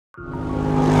Hi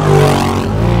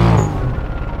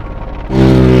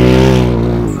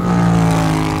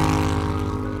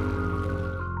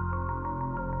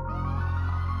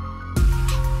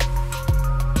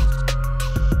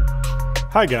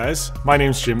guys, my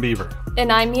name's Jim Beaver.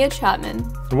 And I'm Mia Chapman.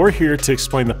 And we're here to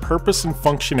explain the purpose and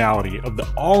functionality of the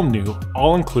all-new,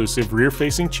 all-inclusive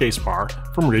rear-facing chase bar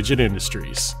from Rigid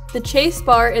Industries. The chase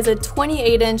bar is a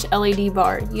 28-inch LED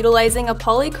bar utilizing a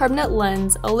polycarbonate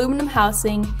lens, aluminum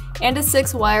housing, and a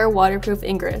 6-wire waterproof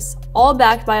ingress, all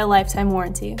backed by a lifetime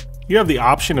warranty. You have the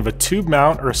option of a tube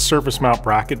mount or a surface mount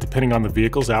bracket depending on the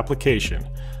vehicle's application.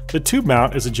 The tube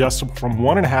mount is adjustable from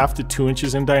 1.5 to 2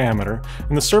 inches in diameter,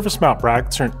 and the surface mount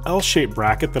brackets are an L-shaped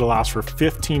bracket that allows for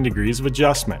 15 degrees of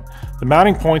adjustment. The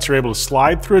mounting points are able to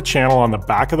slide through a channel on the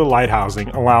back of the light housing,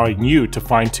 allowing you to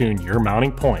fine-tune your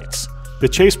mounting points. The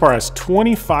chase bar has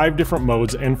 25 different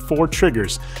modes and 4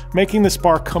 triggers, making this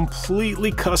bar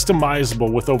completely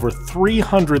customizable with over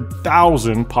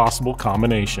 300,000 possible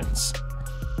combinations.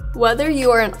 Whether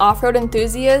you are an off-road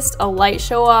enthusiast, a light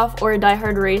show-off, or a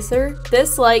die-hard racer,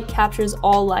 this light captures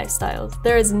all lifestyles.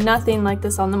 There is nothing like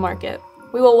this on the market.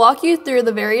 We will walk you through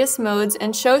the various modes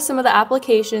and show some of the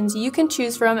applications you can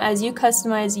choose from as you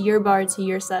customize your bar to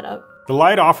your setup. The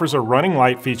light offers a running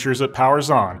light feature that powers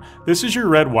on. This is your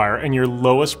red wire and your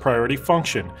lowest priority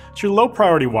function. It's your low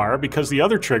priority wire because the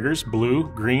other triggers, blue,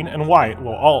 green, and white,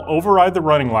 will all override the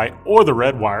running light or the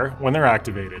red wire when they're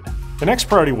activated. The next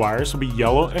priority wires will be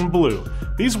yellow and blue.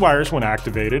 These wires, when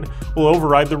activated, will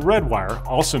override the red wire,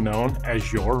 also known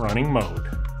as your running mode.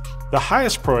 The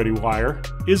highest priority wire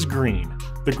is green.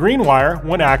 The green wire,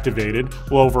 when activated,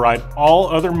 will override all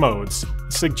other modes.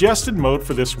 The suggested mode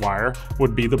for this wire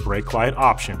would be the brake light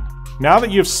option. Now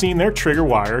that you've seen their trigger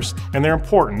wires and their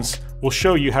importance, we'll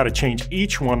show you how to change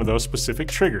each one of those specific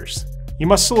triggers. You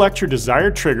must select your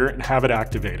desired trigger and have it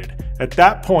activated. At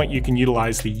that point, you can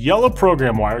utilize the yellow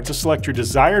program wire to select your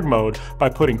desired mode by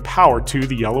putting power to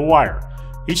the yellow wire.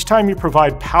 Each time you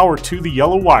provide power to the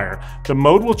yellow wire, the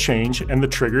mode will change and the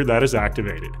trigger that is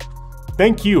activated.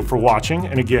 Thank you for watching,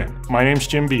 and again, my name's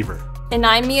Jim Beaver. And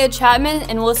I'm Mia Chapman,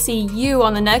 and we'll see you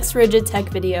on the next Rigid Tech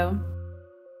video.